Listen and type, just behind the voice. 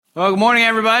Well, good morning,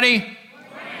 everybody. Good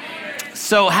morning.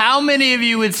 So how many of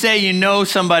you would say you know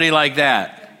somebody like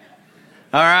that?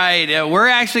 All right, we're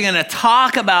actually going to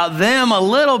talk about them a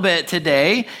little bit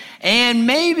today and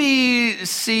maybe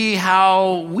see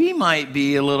how we might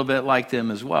be a little bit like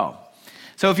them as well.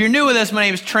 So if you're new with us, my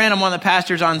name is Trent. I'm one of the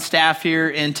pastors on staff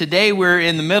here, and today we're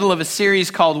in the middle of a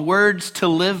series called Words to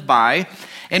Live By.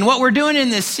 And what we're doing in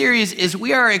this series is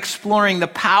we are exploring the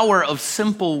power of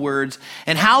simple words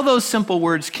and how those simple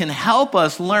words can help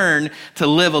us learn to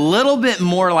live a little bit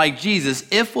more like Jesus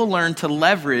if we'll learn to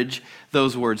leverage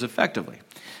those words effectively.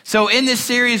 So in this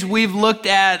series, we've looked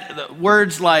at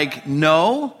words like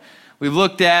no, we've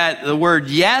looked at the word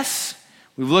yes,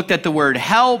 we've looked at the word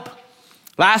help.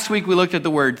 Last week, we looked at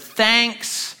the word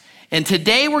thanks. And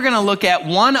today, we're going to look at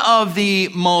one of the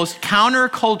most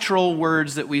countercultural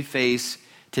words that we face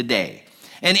today.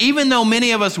 And even though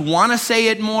many of us want to say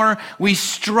it more, we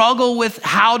struggle with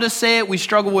how to say it, we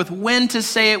struggle with when to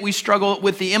say it, we struggle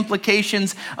with the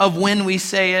implications of when we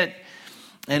say it.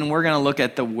 And we're going to look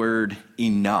at the word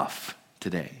enough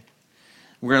today.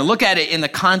 We're going to look at it in the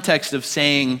context of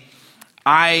saying,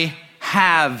 I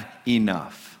have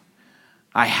enough.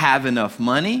 I have enough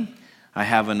money, I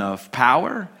have enough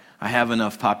power, I have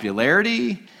enough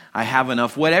popularity, I have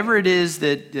enough, whatever it is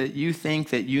that you think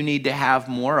that you need to have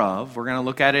more of. We're going to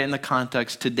look at it in the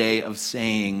context today of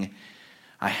saying,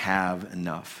 I have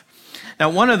enough.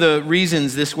 Now, one of the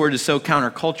reasons this word is so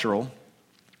countercultural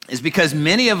is because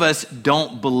many of us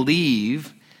don't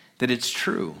believe that it's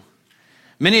true.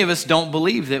 Many of us don't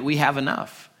believe that we have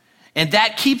enough. And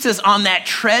that keeps us on that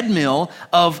treadmill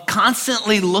of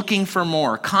constantly looking for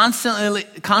more,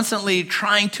 constantly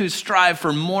trying to strive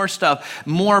for more stuff,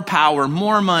 more power,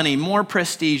 more money, more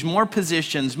prestige, more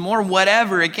positions, more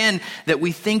whatever, again, that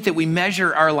we think that we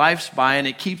measure our lives by, and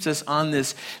it keeps us on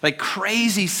this like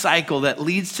crazy cycle that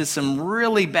leads to some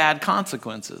really bad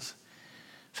consequences.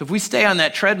 So if we stay on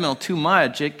that treadmill too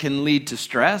much, it can lead to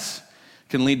stress,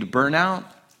 can lead to burnout,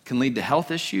 can lead to health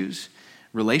issues,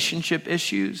 relationship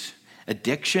issues,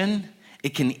 addiction.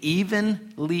 It can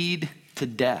even lead to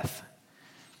death.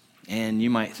 And you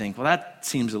might think, well, that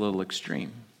seems a little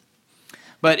extreme.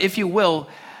 But if you will,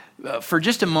 for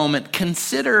just a moment,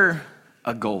 consider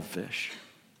a goldfish.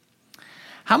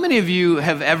 How many of you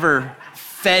have ever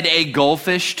fed a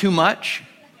goldfish too much?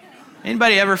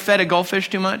 Anybody ever fed a goldfish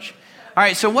too much? All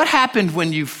right, so what happened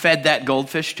when you fed that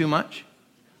goldfish too much?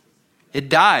 It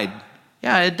died.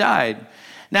 Yeah, it died.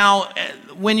 Now,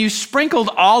 when you sprinkled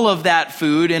all of that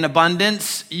food in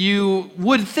abundance, you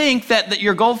would think that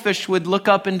your goldfish would look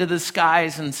up into the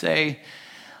skies and say,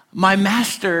 my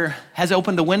master has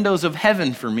opened the windows of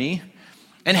heaven for me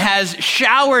and has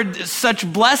showered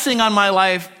such blessing on my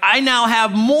life. I now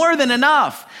have more than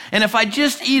enough. And if I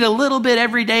just eat a little bit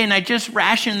every day and I just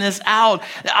ration this out,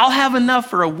 I'll have enough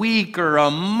for a week or a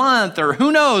month or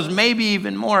who knows, maybe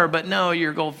even more. But no,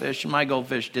 your goldfish, my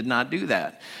goldfish did not do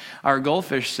that. Our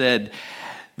goldfish said,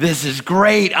 this is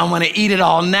great, I'm going to eat it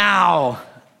all now.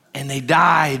 And they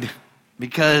died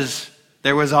because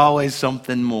there was always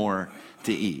something more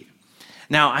to eat.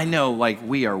 Now, I know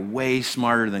we are way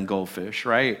smarter than goldfish,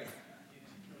 right?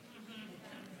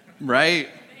 Right?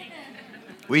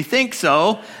 We think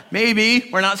so.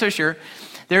 Maybe. We're not so sure.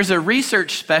 There's a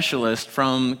research specialist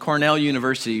from Cornell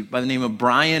University by the name of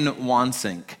Brian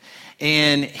Wansink.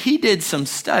 And he did some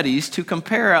studies to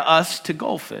compare us to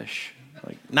goldfish.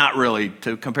 Not really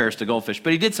to compare us to goldfish,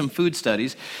 but he did some food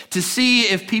studies to see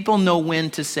if people know when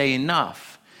to say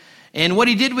enough. And what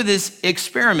he did with this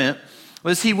experiment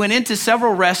was he went into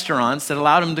several restaurants that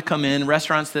allowed him to come in,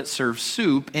 restaurants that serve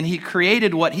soup, and he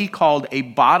created what he called a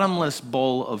bottomless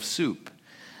bowl of soup.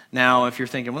 Now, if you're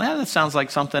thinking, well, that sounds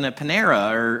like something at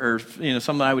Panera or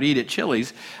something I would eat at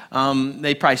Chili's,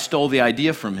 they probably stole the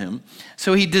idea from him.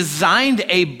 So he designed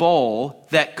a bowl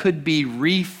that could be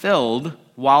refilled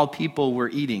while people were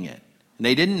eating it. And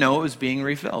they didn't know it was being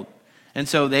refilled. And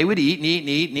so they would eat and eat and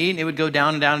eat and eat, and it would go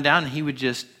down and down and down, and he would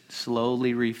just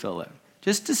slowly refill it,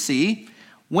 just to see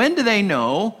when do they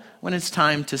know when it's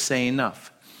time to say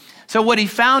enough. So what he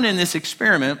found in this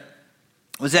experiment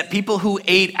was that people who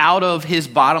ate out of his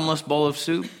bottomless bowl of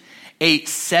soup ate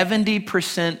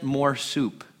 70% more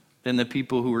soup than the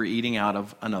people who were eating out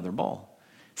of another bowl.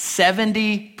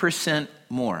 70%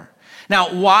 more.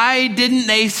 Now, why didn't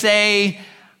they say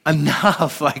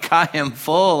enough? I am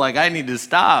full, I need to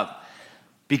stop.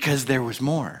 Because there was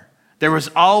more. There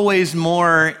was always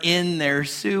more in their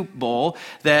soup bowl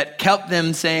that kept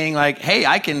them saying hey,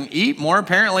 I can eat more.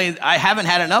 Apparently, I haven't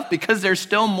had enough because there's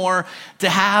still more to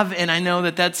have. And I know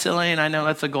that that's silly, and I know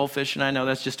that's a goldfish, and I know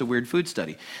that's just a weird food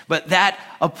study. But that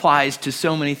applies to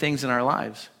so many things in our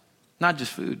lives. not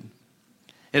just food.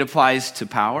 It applies to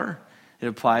power. It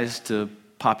applies to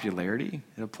popularity.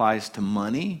 It applies to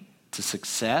money, to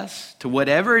success, to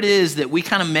whatever it is that we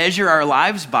kind of measure our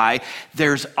lives by.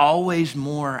 There's always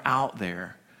more out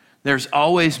there. There's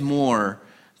always more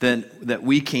that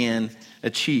we can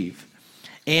achieve.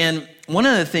 And one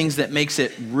of the things that makes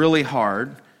it really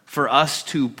hard for us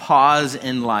to pause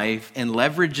in life and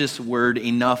leverage this word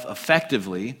enough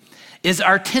effectively is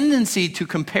our tendency to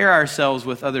compare ourselves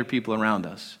with other people around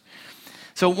us.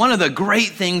 So one of the great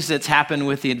things that's happened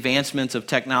with the advancements of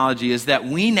technology is that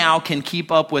we now can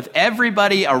keep up with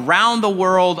everybody around the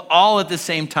world all at the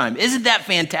same time. Isn't that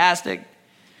fantastic?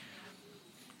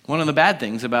 One of the bad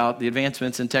things about the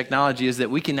advancements in technology is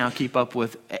that we can now keep up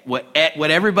with what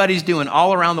everybody's doing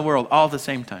all around the world all at the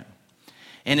same time.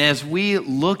 And as we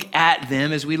look at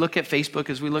them, as we look at Facebook,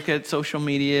 as we look at social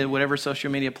media, whatever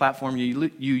social media platform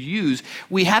you use,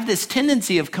 we have this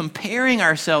tendency of comparing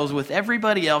ourselves with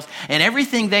everybody else and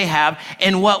everything they have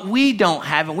and what we don't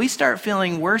have. And we start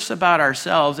feeling worse about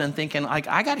ourselves and thinking, like,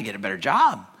 I got to get a better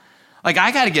job. Like,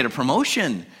 I got to get a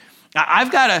promotion.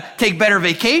 I've got to take better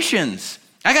vacations.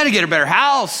 I got to get a better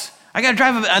house. I got to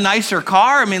drive a nicer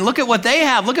car. I mean, look at what they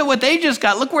have. Look at what they just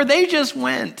got. Look where they just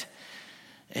went.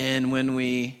 And when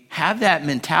we have that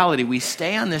mentality, we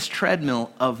stay on this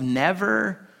treadmill of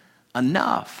never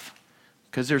enough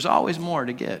because there's always more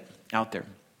to get out there.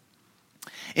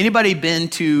 Anybody been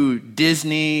to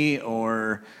Disney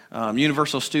or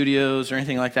Universal Studios or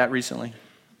anything like that recently?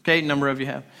 Okay, a number of you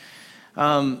have.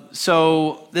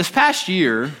 So this past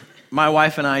year, my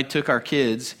wife and I took our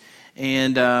kids.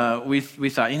 And we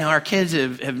thought, our kids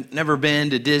have never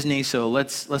been to Disney, so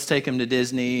let's take them to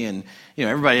Disney. And,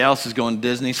 everybody else is going to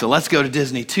Disney, so let's go to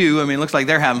Disney too. I mean, it looks like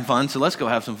they're having fun, so let's go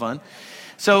have some fun.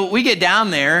 So we get down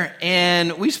there,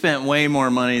 and we spent way more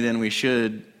money than we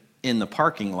should in the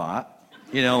parking lot.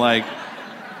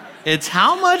 It's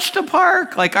how much to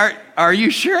park? Like, are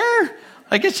you sure?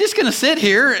 Like, it's just going to sit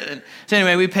here. So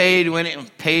anyway, we paid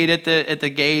at the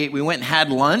gate. We went and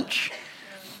had lunch.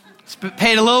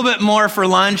 Paid a little bit more for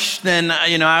lunch than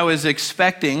I was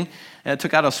expecting. I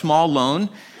took out a small loan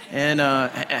and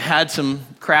had some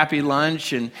crappy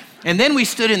lunch. And then we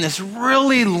stood in this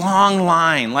really long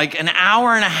line, like an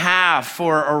hour and a half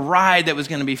for a ride that was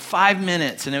going to be 5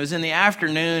 minutes. And it was in the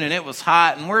afternoon and it was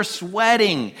hot and we're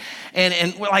sweating.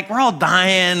 And we're all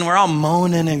dying. We're all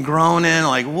moaning and groaning.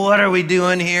 Like, what are we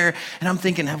doing here? And I'm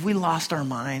thinking, have we lost our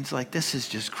minds? Like, this is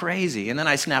just crazy. And then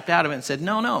I snapped out of it and said,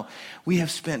 no, we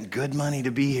have spent good money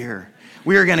to be here.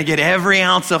 We are going to get every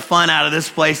ounce of fun out of this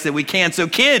place that we can. So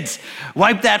kids,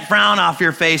 wipe that frown off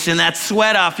your face and that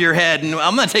sweat off your head. And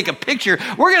I'm going to take a picture.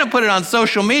 We're going to put it on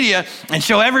social media and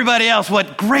show everybody else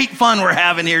what great fun we're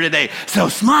having here today. So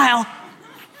smile.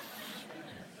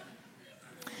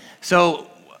 So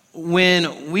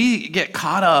when we get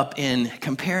caught up in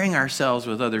comparing ourselves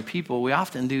with other people, we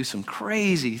often do some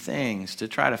crazy things to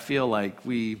try to feel like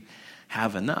we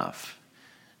have enough.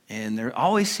 And there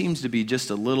always seems to be just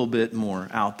a little bit more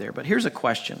out there. But here's a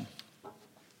question.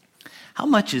 How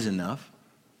much is enough?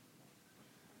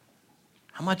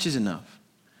 How much is enough?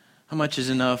 How much is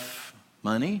enough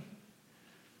money,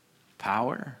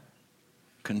 power,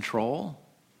 control?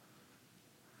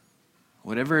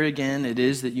 Whatever, again, it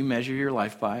is that you measure your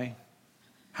life by,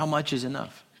 how much is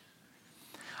enough?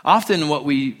 Often what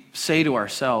we say to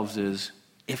ourselves is,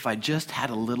 if I just had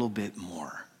a little bit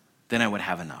more, then I would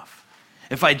have enough.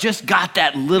 If I just got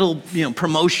that little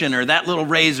promotion or that little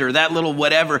raise or that little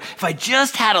whatever, if I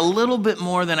just had a little bit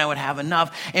more, then I would have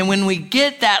enough. And when we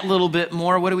get that little bit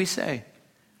more, what do we say?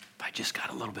 If I just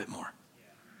got a little bit more,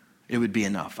 it would be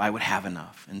enough. I would have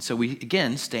enough. And so we,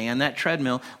 again, stay on that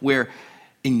treadmill where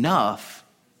enough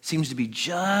seems to be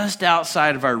just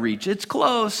outside of our reach. It's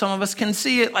close. Some of us can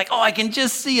see it. Like, I can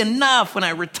just see enough when I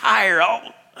retire.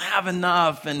 I'll have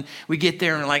enough. And we get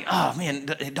there and we're like, oh man,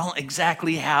 I don't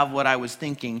exactly have what I was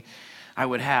thinking I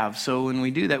would have. So when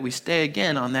we do that, we stay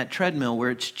again on that treadmill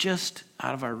where it's just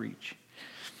out of our reach.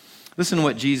 Listen to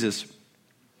what Jesus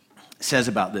says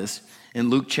about this in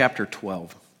Luke chapter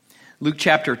 12. Luke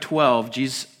chapter 12,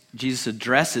 Jesus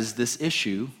addresses this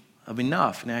issue of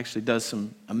enough and actually does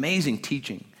some amazing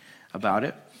teaching about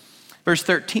it. Verse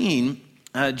 13,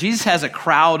 Jesus has a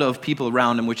crowd of people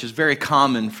around him, which is very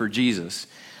common for Jesus.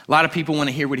 A lot of people want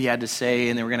to hear what he had to say,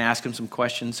 and they were going to ask him some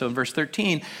questions. So in verse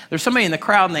 13, there's somebody in the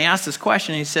crowd, and they ask this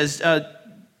question. And he says,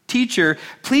 Teacher,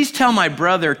 please tell my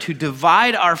brother to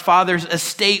divide our father's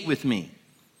estate with me.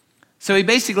 So he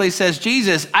basically says,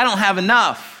 Jesus, I don't have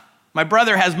enough. My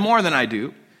brother has more than I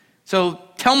do. So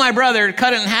tell my brother to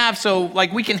cut it in half so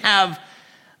we can have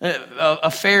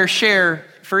a fair share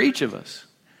for each of us.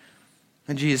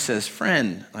 And Jesus says,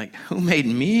 friend, like, who made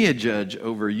me a judge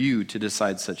over you to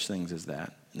decide such things as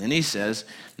that? And then he says,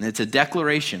 and it's a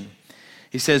declaration,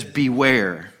 he says,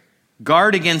 beware,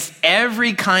 guard against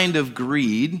every kind of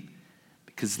greed,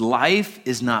 because life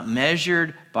is not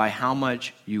measured by how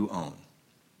much you own.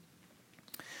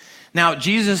 Now,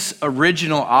 Jesus'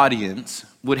 original audience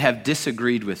would have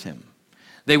disagreed with him.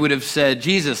 They would have said,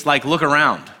 Jesus, like, look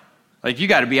around. Like, you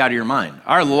got to be out of your mind.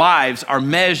 Our lives are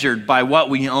measured by what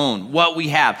we own, what we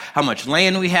have, how much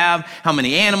land we have, how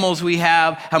many animals we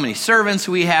have, how many servants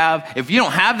we have. If you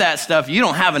don't have that stuff, you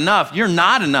don't have enough. You're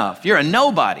not enough. You're a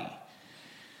nobody.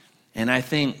 And I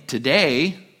think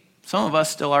today, some of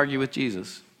us still argue with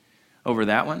Jesus over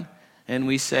that one. And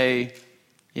we say,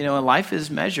 you know, life is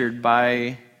measured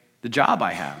by the job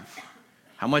I have,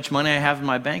 how much money I have in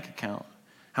my bank account,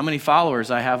 how many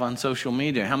followers I have on social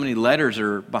media, how many letters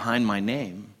are behind my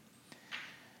name.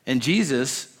 And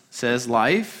Jesus says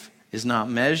life is not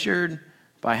measured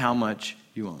by how much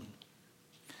you own.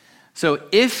 So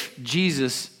if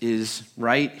Jesus is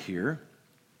right here,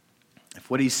 if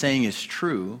what he's saying is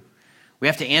true, we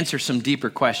have to answer some deeper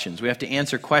questions. We have to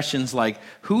answer questions like,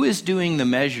 who is doing the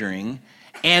measuring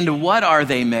and what are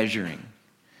they measuring?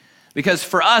 Because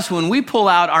for us, when we pull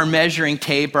out our measuring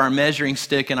tape or our measuring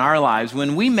stick in our lives,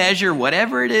 when we measure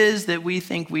whatever it is that we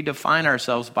think we define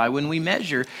ourselves by, when we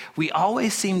measure, we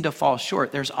always seem to fall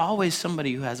short. There's always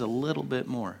somebody who has a little bit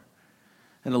more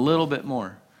and a little bit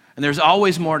more. And there's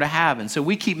always more to have. And so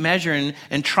we keep measuring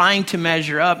and trying to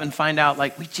measure up and find out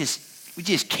like we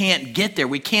just can't get there.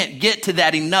 We can't get to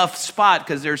that enough spot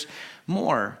because there's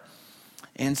more.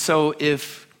 And so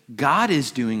if God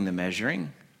is doing the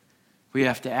measuring, we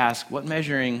have to ask, what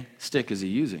measuring stick is he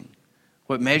using?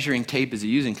 What measuring tape is he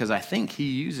using? Because I think he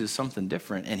uses something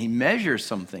different and he measures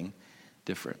something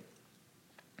different.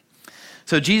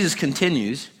 So Jesus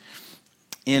continues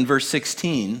in verse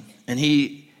 16 and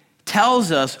he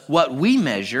tells us what we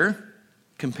measure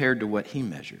compared to what he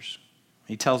measures.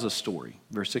 He tells a story.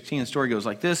 Verse 16, the story goes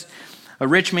like this. A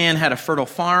rich man had a fertile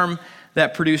farm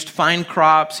that produced fine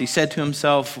crops. He said to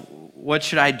himself, what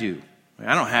should I do?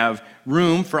 I don't have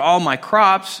room for all my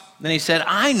crops. Then he said,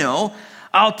 I know,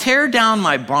 I'll tear down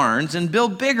my barns and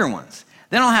build bigger ones.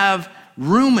 Then I'll have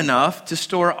room enough to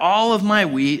store all of my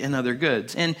wheat and other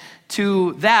goods. And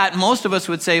to that, most of us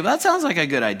would say, well, that sounds like a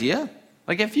good idea.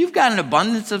 Like if you've got an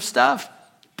abundance of stuff,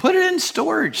 put it in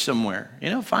storage somewhere.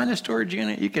 You know, find a storage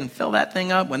unit. You can fill that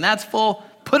thing up. When that's full,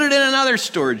 put it in another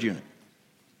storage unit.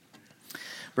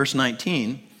 Verse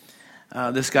 19,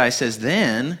 this guy says,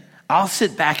 then I'll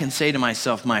sit back and say to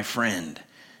myself, my friend,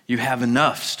 you have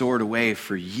enough stored away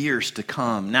for years to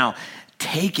come. Now,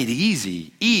 take it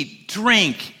easy, eat,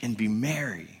 drink, and be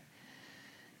merry.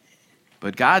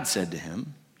 But God said to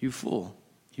him, you fool,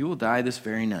 you will die this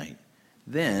very night.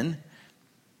 Then,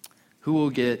 who will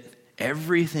get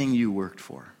everything you worked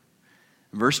for?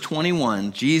 Verse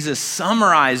 21, Jesus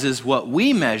summarizes what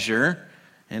we measure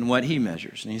and what he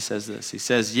measures. And he says this. He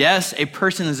says, yes, a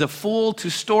person is a fool to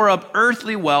store up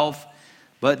earthly wealth,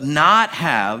 but not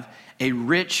have a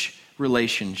rich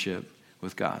relationship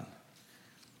with God.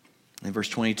 In verse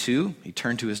 22, he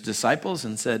turned to his disciples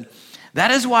and said,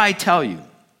 that is why I tell you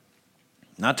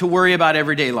not to worry about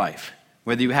everyday life,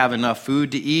 whether you have enough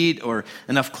food to eat or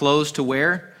enough clothes to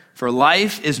wear, for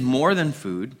life is more than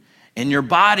food, and your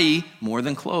body more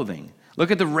than clothing. Look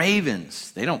at the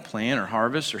ravens. They don't plant or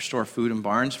harvest or store food in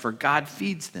barns, for God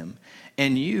feeds them.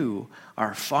 And you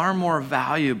are far more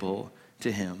valuable to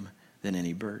him than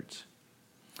any birds.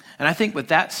 And I think with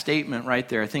that statement right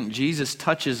there, I think Jesus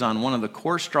touches on one of the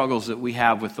core struggles that we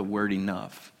have with the word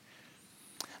enough.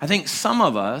 I think some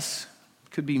of us,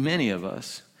 could be many of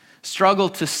us, struggle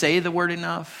to say the word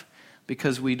enough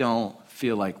because we don't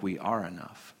feel like we are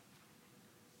enough.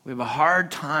 We have a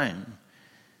hard time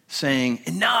saying,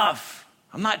 enough.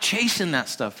 I'm not chasing that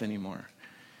stuff anymore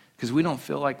because we don't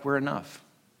feel like we're enough.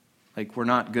 Like we're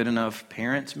not good enough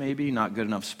parents, maybe, not good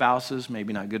enough spouses,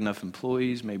 maybe not good enough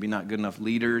employees, maybe not good enough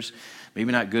leaders,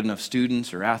 maybe not good enough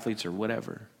students or athletes or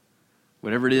whatever.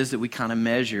 Whatever it is that we kind of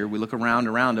measure, we look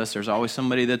around us, there's always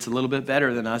somebody that's a little bit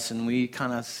better than us, and we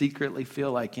kind of secretly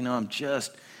feel like, I'm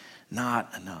just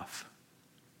not enough.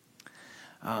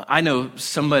 I know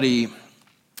somebody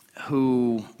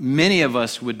who many of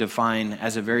us would define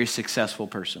as a very successful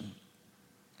person.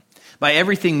 By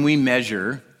everything we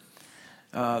measure,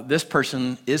 this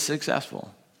person is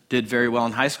successful. Did very well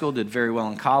in high school, did very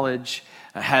well in college,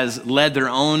 has led their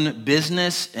own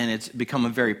business, and it's become a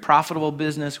very profitable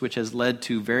business, which has led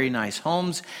to very nice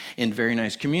homes in very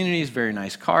nice communities, very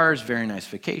nice cars, very nice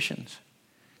vacations.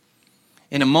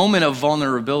 In a moment of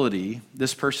vulnerability,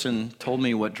 this person told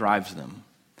me what drives them.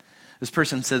 This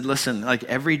person said, listen, like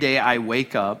every day I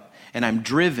wake up and I'm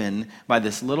driven by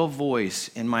this little voice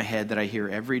in my head that I hear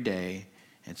every day.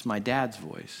 It's my dad's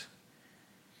voice.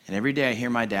 And every day I hear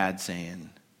my dad saying,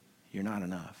 you're not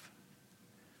enough.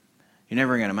 You're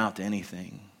never going to amount to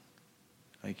anything.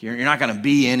 Like you're not going to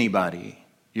be anybody.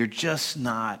 You're just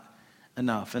not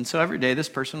enough. And so every day this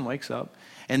person wakes up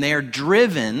and they are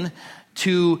driven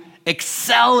to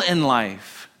excel in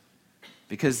life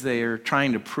because they are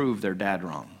trying to prove their dad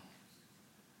wrong.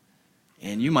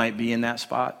 And you might be in that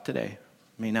spot today.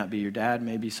 It may not be your dad,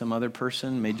 maybe some other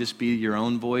person, may just be your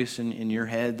own voice in your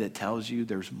head that tells you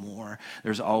there's more,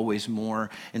 there's always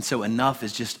more. And so enough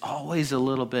is just always a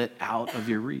little bit out of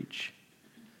your reach.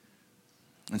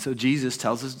 And so Jesus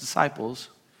tells his disciples,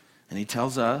 and he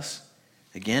tells us,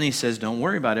 again, he says, don't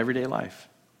worry about everyday life.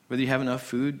 Whether you have enough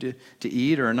food to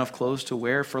eat or enough clothes to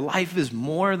wear, for life is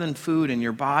more than food in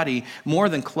your body, more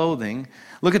than clothing.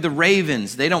 Look at the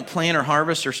ravens. They don't plant or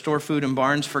harvest or store food in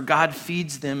barns, for God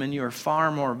feeds them, and you are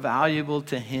far more valuable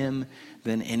to him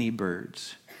than any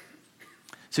birds.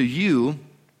 So you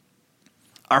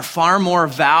are far more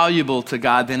valuable to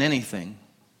God than anything.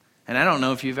 And I don't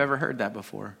know if you've ever heard that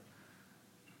before.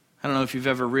 I don't know if you've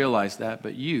ever realized that,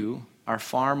 but you are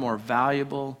far more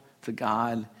valuable to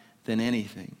God than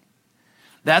anything.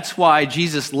 That's why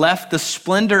Jesus left the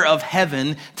splendor of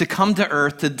heaven to come to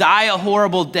earth, to die a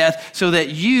horrible death so that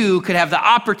you could have the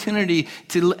opportunity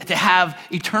to have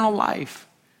eternal life,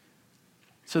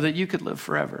 so that you could live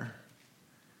forever.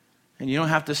 And you don't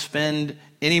have to spend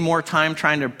any more time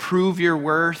trying to prove your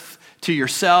worth to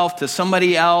yourself, to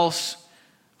somebody else,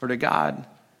 or to God,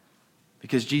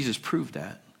 because Jesus proved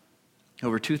that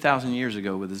over 2,000 years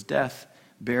ago with his death,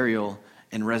 burial,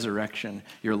 and resurrection.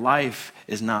 Your life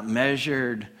is not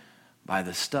measured by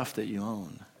the stuff that you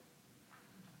own.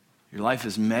 Your life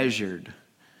is measured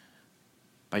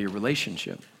by your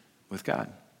relationship with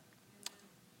God.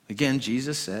 Again,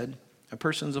 Jesus said, a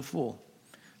person's a fool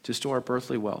to store up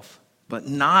earthly wealth, but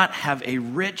not have a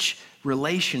rich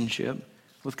relationship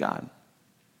with God.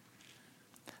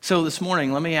 So this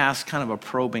morning, let me ask kind of a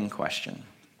probing question.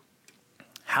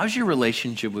 How's your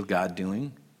relationship with God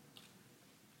doing?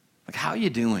 Like, how are you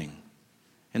doing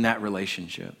in that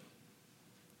relationship?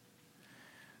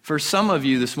 For some of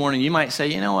you this morning, you might say,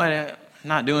 you know what, I'm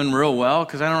not doing real well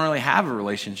because I don't really have a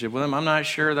relationship with him. I'm not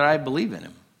sure that I believe in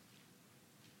him.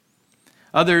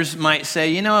 Others might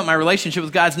say, you know what, my relationship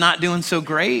with God's not doing so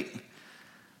great.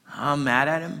 I'm mad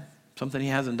at him, something he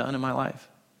hasn't done in my life.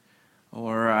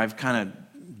 Or I've kind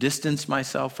of distanced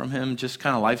myself from him, just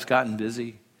kind of life's gotten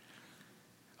busy.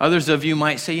 Others of you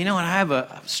might say, you know what, I have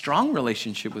a strong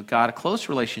relationship with God, a close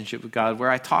relationship with God,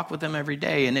 where I talk with him every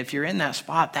day. And if you're in that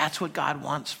spot, that's what God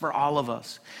wants for all of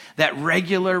us. That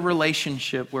regular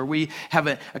relationship where we have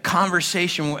a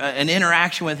conversation, an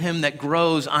interaction with him that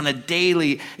grows on a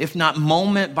daily, if not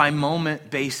moment by moment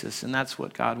basis. And that's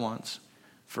what God wants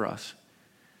for us.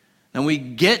 And we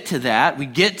get to that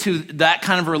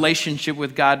kind of relationship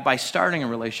with God by starting a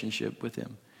relationship with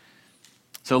him.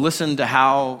 So listen to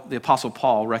how the Apostle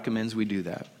Paul recommends we do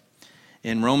that.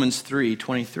 In Romans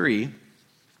 3:23,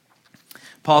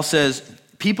 Paul says,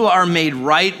 people are made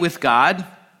right with God,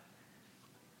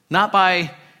 not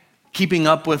by keeping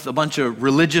up with a bunch of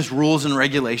religious rules and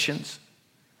regulations,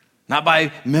 not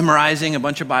by memorizing a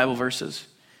bunch of Bible verses,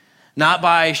 not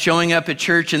by showing up at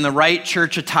church in the right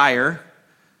church attire,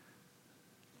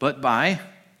 but by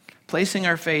placing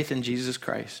our faith in Jesus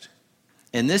Christ.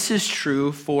 And this is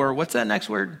true for, what's that next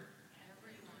word?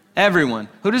 Everyone.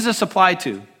 Who does this apply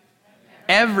to?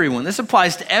 Everyone. This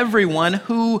applies to everyone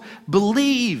who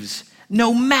believes,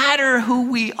 no matter who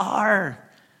we are.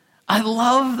 I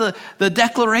love the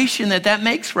declaration that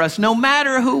makes for us. No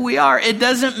matter who we are, it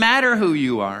doesn't matter who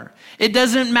you are. It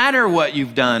doesn't matter what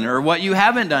you've done or what you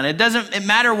haven't done. It doesn't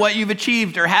matter what you've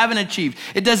achieved or haven't achieved.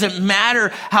 It doesn't matter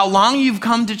how long you've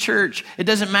come to church. It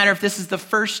doesn't matter if this is the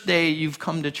first day you've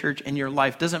come to church in your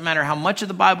life. It doesn't matter how much of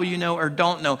the Bible you know or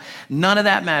don't know. None of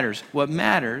that matters. What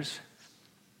matters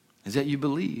is that you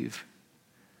believe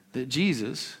that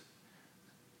Jesus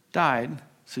died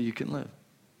so you can live.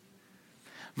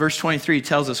 Verse 23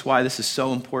 tells us why this is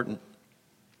so important.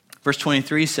 Verse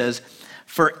 23 says,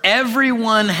 for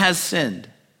everyone has sinned.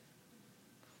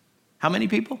 How many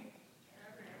people?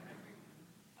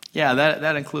 Yeah,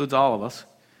 that includes all of us.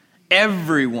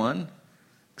 Everyone,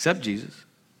 except Jesus,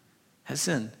 has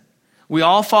sinned. We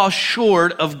all fall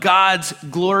short of God's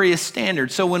glorious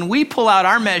standard. So when we pull out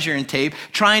our measuring tape,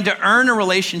 trying to earn a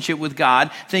relationship with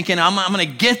God, thinking I'm going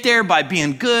to get there by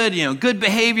being good, good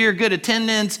behavior, good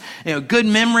attendance, good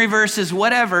memory verses,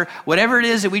 whatever it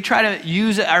is that we try to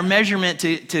use our measurement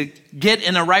to get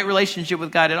in a right relationship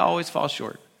with God, it always falls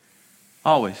short.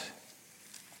 Always.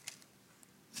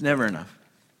 It's never enough.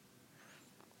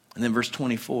 And then verse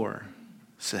 24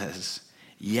 says,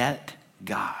 yet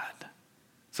God.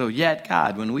 So yet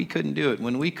God, when we couldn't do it,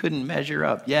 when we couldn't measure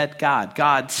up, yet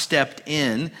God stepped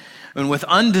in and with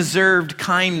undeserved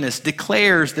kindness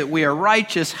declares that we are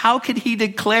righteous. How could he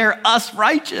declare us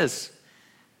righteous?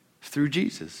 Through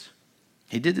Jesus.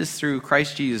 He did this through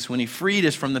Christ Jesus when he freed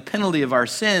us from the penalty of our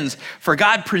sins. For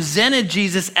God presented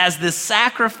Jesus as the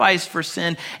sacrifice for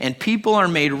sin, and people are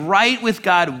made right with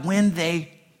God when they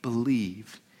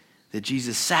believe that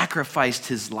Jesus sacrificed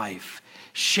his life,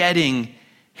 shedding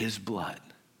his blood.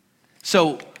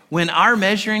 So when our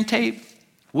measuring tape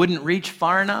wouldn't reach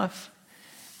far enough,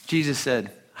 Jesus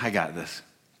said, I got this.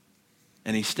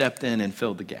 And he stepped in and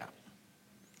filled the gap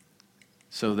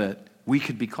so that we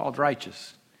could be called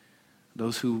righteous.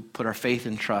 Those who put our faith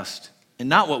and trust in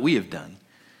not what we have done,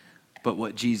 but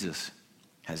what Jesus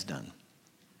has done.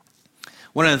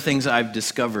 One of the things I've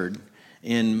discovered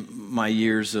in my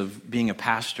years of being a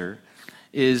pastor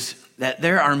is that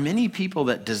there are many people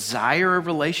that desire a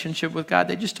relationship with God.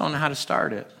 They just don't know how to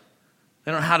start it.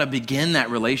 They don't know how to begin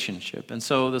that relationship. And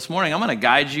so this morning, I'm going to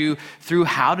guide you through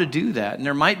how to do that. And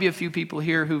there might be a few people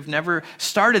here who've never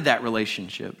started that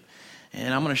relationship.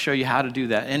 And I'm going to show you how to do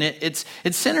that. And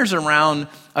it centers around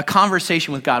a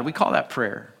conversation with God. We call that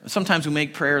prayer. Sometimes we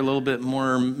make prayer a little bit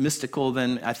more mystical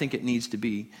than I think it needs to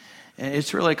be. And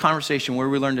it's really a conversation where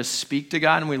we learn to speak to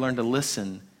God and we learn to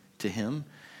listen to him.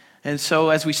 And so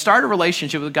as we start a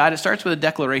relationship with God, it starts with a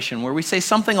declaration where we say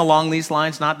something along these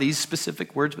lines, not these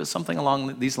specific words, but something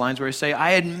along these lines where we say,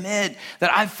 I admit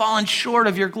that I've fallen short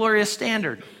of your glorious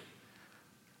standard.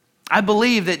 I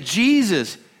believe that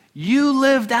Jesus, you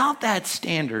lived out that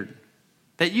standard,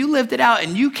 that you lived it out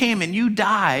and you came and you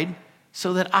died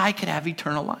so that I could have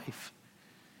eternal life.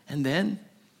 And then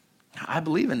I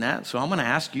believe in that, so I'm going to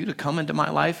ask you to come into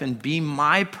my life and be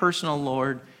my personal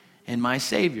Lord and my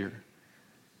Savior.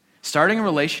 Starting a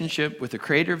relationship with the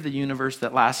creator of the universe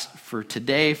that lasts for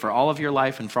today, for all of your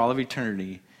life, and for all of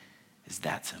eternity is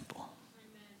that simple.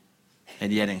 Amen.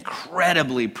 And yet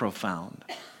incredibly profound.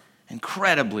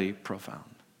 Incredibly profound.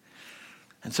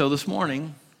 And so this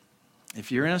morning,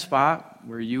 if you're in a spot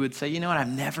where you would say, you know what, I've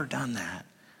never done that.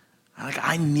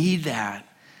 I need that.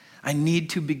 I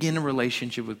need to begin a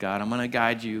relationship with God. I'm going to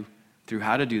guide you through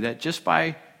how to do that just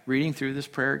by reading through this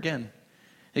prayer again.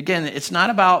 Again, it's not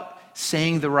about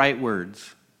saying the right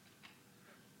words.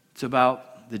 It's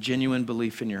about the genuine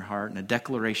belief in your heart and a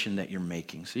declaration that you're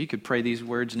making. So you could pray these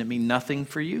words and it mean nothing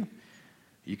for you.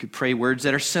 You could pray words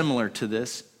that are similar to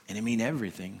this and it mean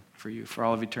everything for you for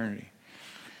all of eternity.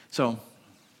 So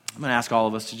I'm going to ask all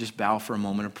of us to just bow for a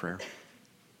moment of prayer.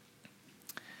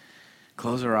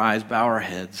 Close our eyes, bow our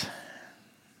heads.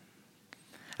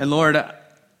 And Lord, I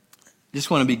just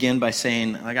want to begin by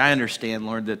saying, I understand,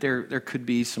 Lord, that there could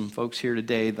be some folks here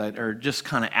today that are just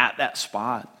kind of at that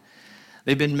spot.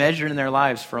 They've been measuring their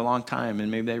lives for a long time,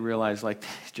 and maybe they realize,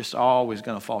 just always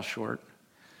going to fall short.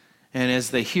 And as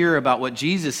they hear about what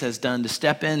Jesus has done to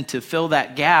step in to fill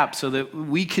that gap so that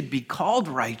we could be called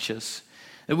righteous,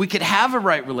 that we could have a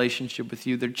right relationship with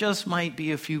you, there just might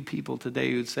be a few people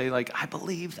today who'd say, I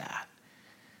believe that,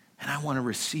 and I want to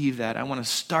receive that. I want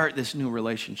to start this new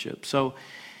relationship. So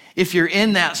if you're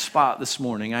in that spot this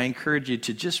morning, I encourage you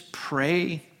to just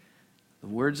pray the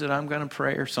words that I'm going to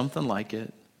pray or something like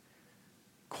it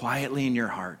quietly in your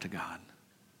heart to God.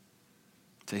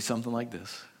 Say something like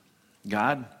this.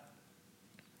 God,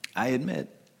 I admit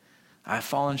I've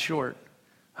fallen short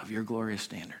of your glorious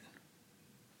standard.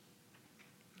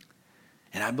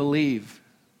 And I believe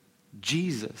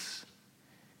Jesus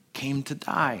came to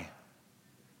die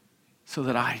so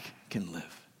that I can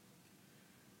live.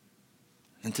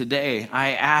 And today,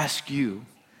 I ask you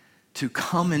to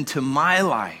come into my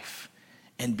life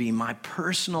and be my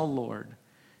personal Lord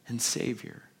and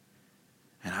Savior.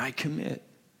 And I commit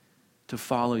to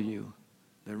follow you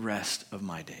the rest of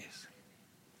my days.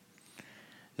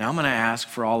 Now, I'm going to ask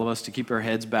for all of us to keep our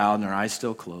heads bowed and our eyes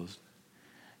still closed.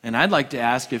 And I'd like to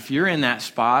ask if you're in that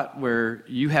spot where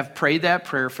you have prayed that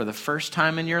prayer for the first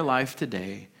time in your life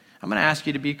today, I'm going to ask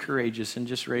you to be courageous and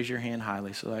just raise your hand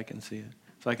highly so that I can see it.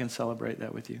 So I can celebrate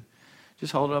that with you.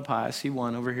 Just hold it up high. I see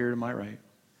one over here to my right.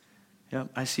 Yep,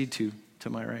 I see two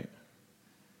to my right.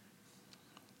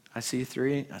 I see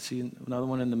three. I see another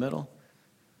one in the middle.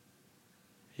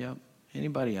 Yep.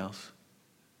 Anybody else?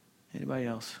 Anybody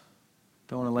else?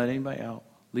 Don't want to let anybody out.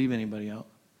 Leave anybody out.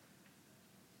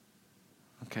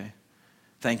 Okay.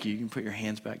 Thank you. You can put your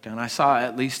hands back down. I saw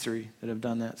at least 3 that have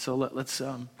done that. So let's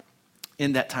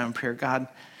end that time of prayer. God,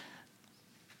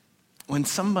 when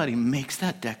somebody makes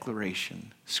that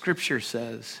declaration, Scripture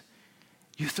says,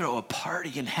 you throw a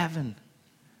party in heaven.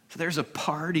 So there's a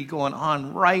party going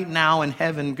on right now in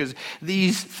heaven because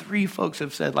these 3 folks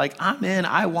have said, like, I'm in,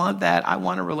 I want that, I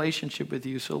want a relationship with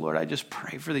you. So Lord, I just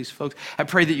pray for these folks. I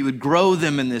pray that you would grow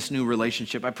them in this new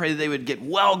relationship. I pray that they would get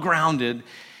well grounded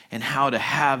in how to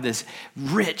have this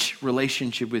rich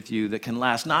relationship with you that can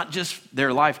last not just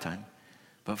their lifetime,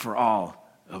 but for all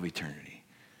of eternity.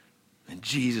 In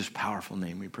Jesus' powerful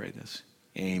name we pray this.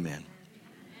 Amen.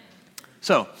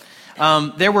 So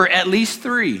there were at least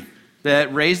 3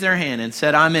 that raised their hand and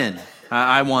said, I'm in.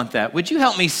 I want that. Would you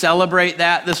help me celebrate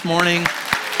that this morning?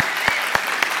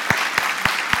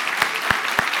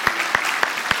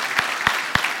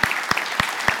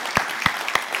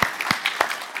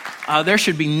 There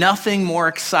should be nothing more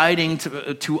exciting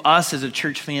to us as a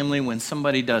church family when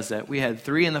somebody does that. We had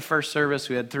 3 in the first service,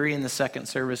 we had 3 in the second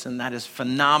service, and that is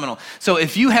phenomenal. So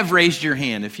if you have raised your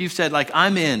hand, if you've said, like,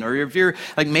 I'm in, or if you're,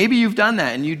 like, maybe you've done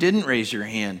that and you didn't raise your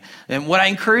hand, and what I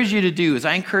encourage you to do is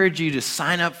I encourage you to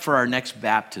sign up for our next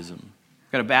baptism.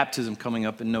 We've got a baptism coming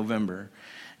up in November,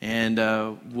 and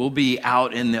we'll be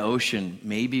out in the ocean,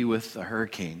 maybe with a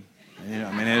hurricane. You know,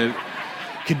 I mean, it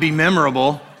could be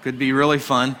memorable, could be really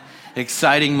fun.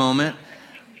 Exciting moment.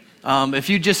 If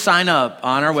you just sign up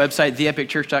on our website,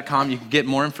 theepicchurch.com, you can get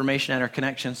more information at our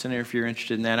Connection Center if you're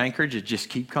interested in that. I encourage you to just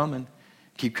keep coming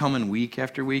week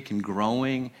after week and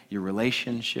growing your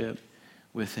relationship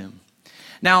with him.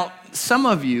 Now, some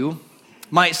of you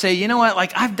might say, you know what,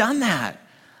 like, I've done that.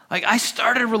 Like, I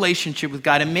started a relationship with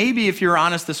God, and maybe if you're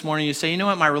honest this morning, you say, you know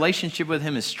what, my relationship with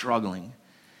him is struggling.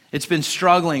 It's been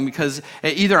struggling because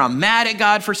either I'm mad at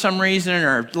God for some reason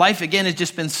or life, again, has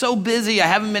just been so busy. I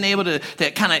haven't been able to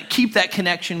kind of keep that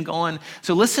connection going.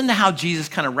 So listen to how Jesus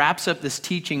kind of wraps up this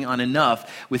teaching on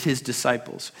enough with his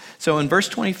disciples. So in verse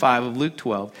 25 of Luke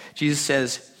 12, Jesus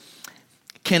says,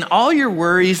 can all your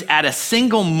worries add a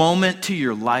single moment to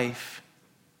your life?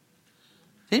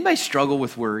 Anybody struggle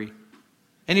with worry?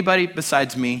 Anybody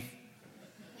besides me?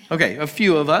 Okay, a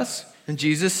few of us. And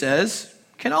Jesus says,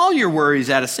 can all your worries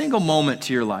add a single moment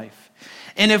to your life?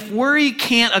 And if worry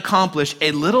can't accomplish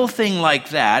a little thing like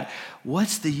that,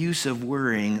 what's the use of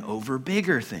worrying over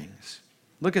bigger things?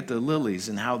 Look at the lilies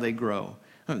and how they grow.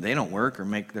 They don't work or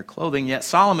make their clothing, yet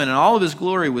Solomon in all of his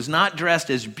glory was not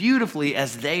dressed as beautifully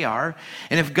as they are.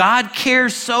 And if God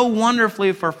cares so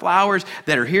wonderfully for flowers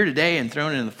that are here today and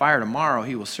thrown into the fire tomorrow,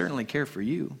 he will certainly care for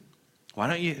you. Why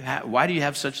do you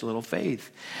have such little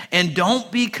faith? And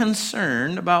don't be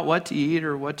concerned about what to eat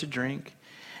or what to drink.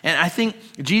 And I think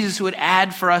Jesus would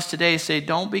add for us today, say,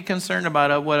 don't be concerned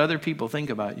about what other people think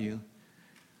about you.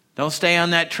 Don't stay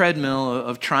on that treadmill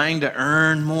of trying to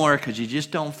earn more because you just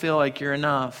don't feel like you're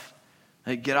enough.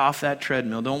 Like, get off that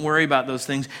treadmill. Don't worry about those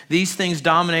things. These things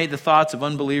dominate the thoughts of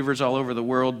unbelievers all over the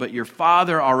world, but your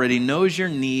Father already knows your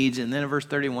needs. And then in verse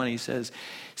 31, he says,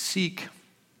 seek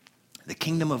the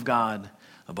kingdom of God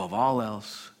above all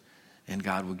else, and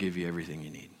God will give you everything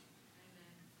you need.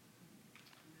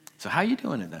 So how are you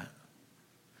doing at that?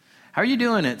 How are you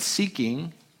doing at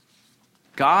seeking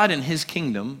God and his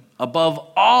kingdom above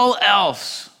all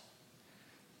else?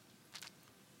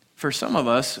 For some of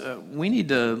us, we need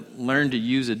to learn to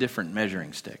use a different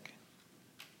measuring stick.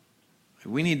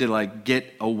 We need to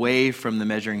get away from the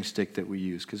measuring stick that we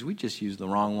use because we just use the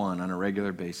wrong one on a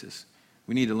regular basis.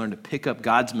 We need to learn to pick up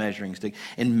God's measuring stick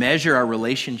and measure our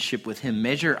relationship with him,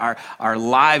 measure our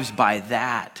lives by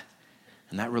that,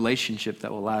 and that relationship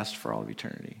that will last for all of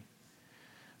eternity.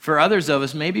 For others of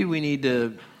us, maybe we need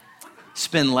to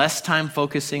spend less time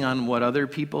focusing on what other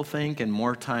people think and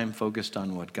more time focused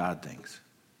on what God thinks.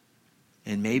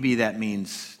 And maybe that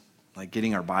means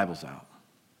getting our Bibles out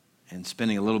and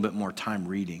spending a little bit more time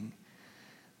reading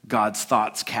God's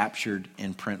thoughts captured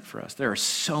in print for us. There are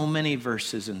so many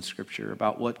verses in Scripture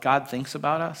about what God thinks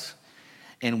about us,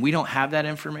 and we don't have that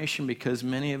information because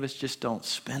many of us just don't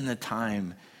spend the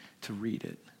time to read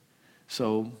it.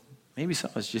 So maybe some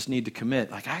of us just need to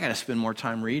commit, I got to spend more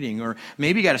time reading, or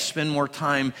maybe you got to spend more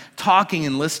time talking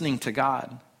and listening to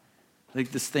God,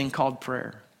 this thing called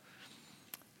prayer.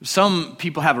 Some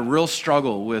people have a real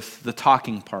struggle with the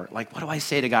talking part. What do I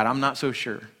say to God? I'm not so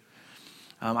sure.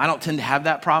 I don't tend to have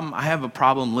that problem. I have a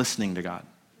problem listening to God.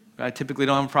 I typically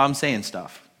don't have a problem saying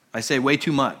stuff. I say way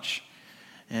too much.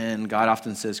 And God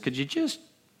often says, could you just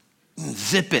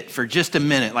zip it for just a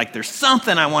minute? There's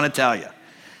something I want to tell you.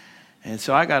 And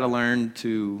so I got to learn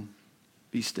to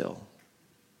be still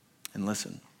and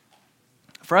listen.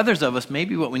 For others of us,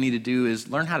 maybe what we need to do is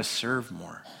learn how to serve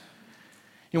more.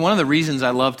 You know, one of the reasons I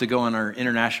love to go on our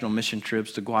international mission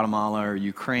trips to Guatemala or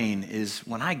Ukraine is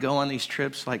when I go on these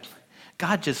trips, like,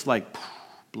 God just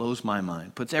blows my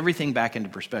mind, puts everything back into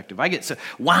perspective. I get so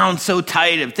wound so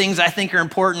tight of things I think are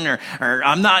important or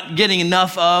I'm not getting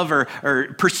enough of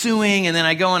or pursuing, and then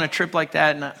I go on a trip like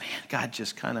that, and God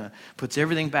just kind of puts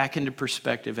everything back into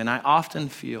perspective, and I often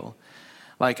feel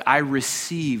like I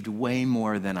received way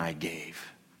more than I gave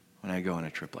when I go on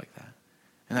a trip like that.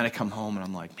 And then I come home and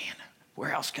I'm like, man,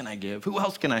 where else can I give? Who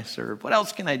else can I serve? What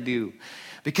else can I do?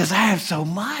 Because I have so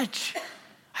much.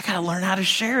 I got to learn how to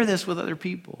share this with other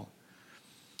people.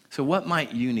 So what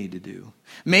might you need to do?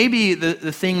 Maybe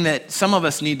the thing that some of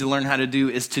us need to learn how to do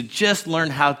is to just learn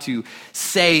how to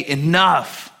say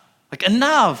enough. Like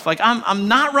enough. Like I'm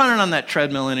not running on that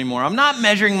treadmill anymore. I'm not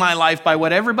measuring my life by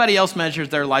what everybody else measures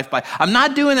their life by. I'm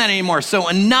not doing that anymore. So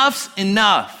enough's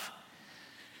enough.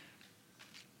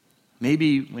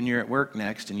 Maybe when you're at work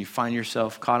next and you find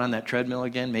yourself caught on that treadmill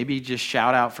again, maybe just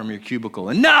shout out from your cubicle,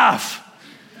 enough!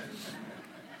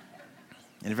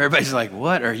 And if everybody's like,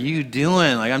 what are you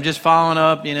doing? Like, I'm just following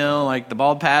up, like the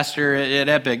bald pastor at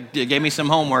Epic gave me some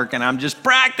homework and I'm just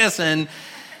practicing.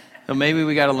 So maybe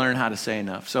we got to learn how to say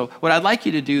enough. So what I'd like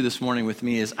you to do this morning with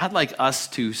me is I'd like us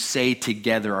to say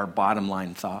together our bottom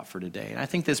line thought for today. And I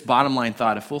think this bottom line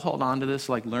thought, if we'll hold on to this,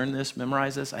 like learn this,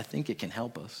 memorize this, I think it can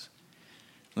help us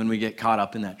when we get caught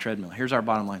up in that treadmill. Here's our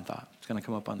bottom line thought. It's going to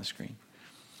come up on the screen.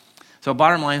 So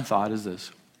bottom line thought is this.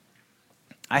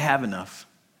 I have enough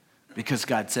because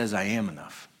God says I am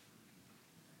enough.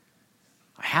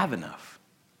 I have enough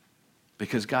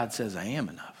because God says I am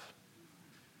enough.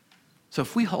 So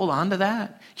if we hold on to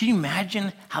that, can you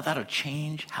imagine how that'll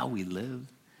change how we live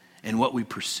and what we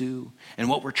pursue and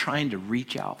what we're trying to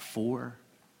reach out for?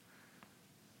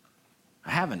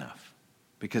 I have enough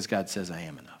because God says I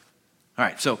am enough. All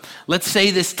right, so let's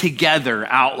say this together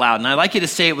out loud. And I'd like you to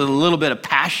say it with a little bit of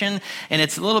passion. And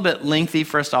it's a little bit lengthy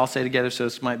for us to all say together, so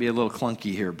this might be a little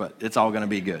clunky here, but it's all going to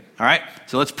be good. All right,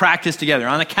 so let's practice together.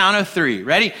 On the count of 3.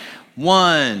 Ready?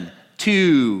 1,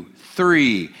 2,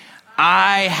 3.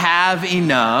 I have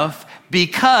enough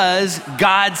because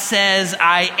God says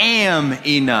I am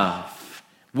enough.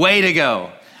 Way to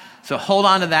go. So hold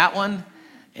on to that one.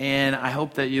 And I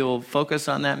hope that you'll focus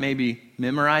on that, maybe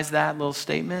memorize that little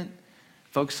statement.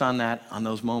 Focus on that, on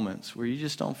those moments where you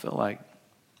just don't feel like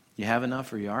you have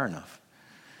enough or you are enough.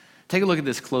 Take a look at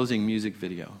this closing music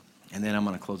video, and then I'm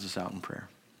going to close this out in prayer.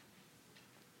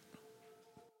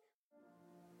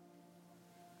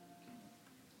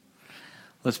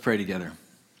 Let's pray together.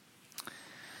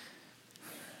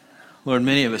 Lord,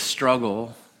 many of us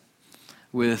struggle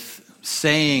with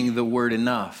saying the word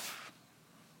enough.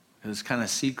 It's kind of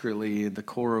secretly at the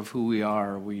core of who we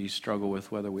are. We struggle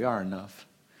with whether we are enough.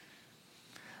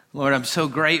 Lord, I'm so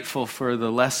grateful for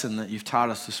the lesson that you've taught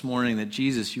us this morning, that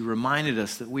Jesus, you reminded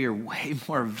us that we are way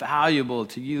more valuable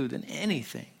to you than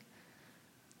anything.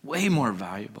 Way more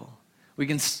valuable. We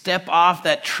can step off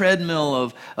that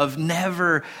treadmill of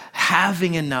never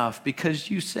having enough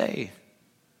because you say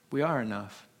we are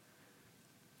enough.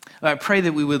 I pray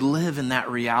that we would live in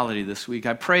that reality this week.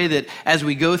 I pray that as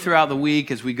we go throughout the week,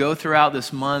 as we go throughout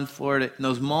this month, Lord, in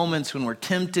those moments when we're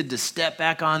tempted to step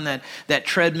back on that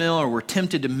treadmill, or we're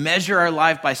tempted to measure our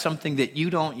life by something that you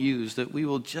don't use, that we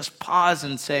will just pause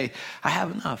and say, I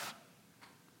have enough.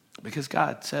 Because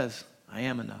God says, I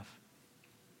am enough.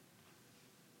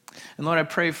 And Lord, I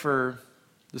pray for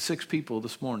the 6 people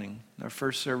this morning, our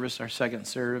first service, our second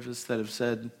service, that have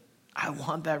said, I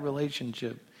want that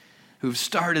relationship, who've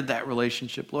started that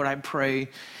relationship. Lord, I pray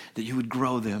that you would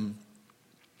grow them.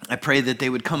 I pray that they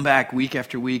would come back week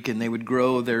after week and they would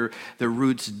grow their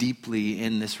roots deeply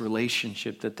in this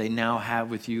relationship that they now have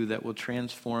with you that will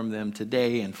transform them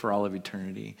today and for all of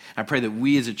eternity. I pray that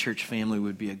we as a church family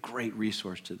would be a great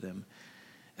resource to them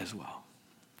as well.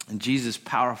 In Jesus'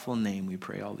 powerful name, we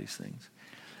pray all these things.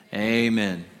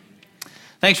 Amen.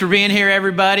 Thanks for being here,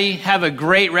 everybody. Have a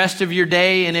great rest of your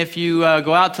day. And if you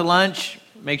go out to lunch,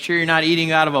 make sure you're not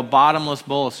eating out of a bottomless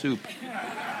bowl of soup.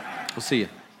 We'll see you.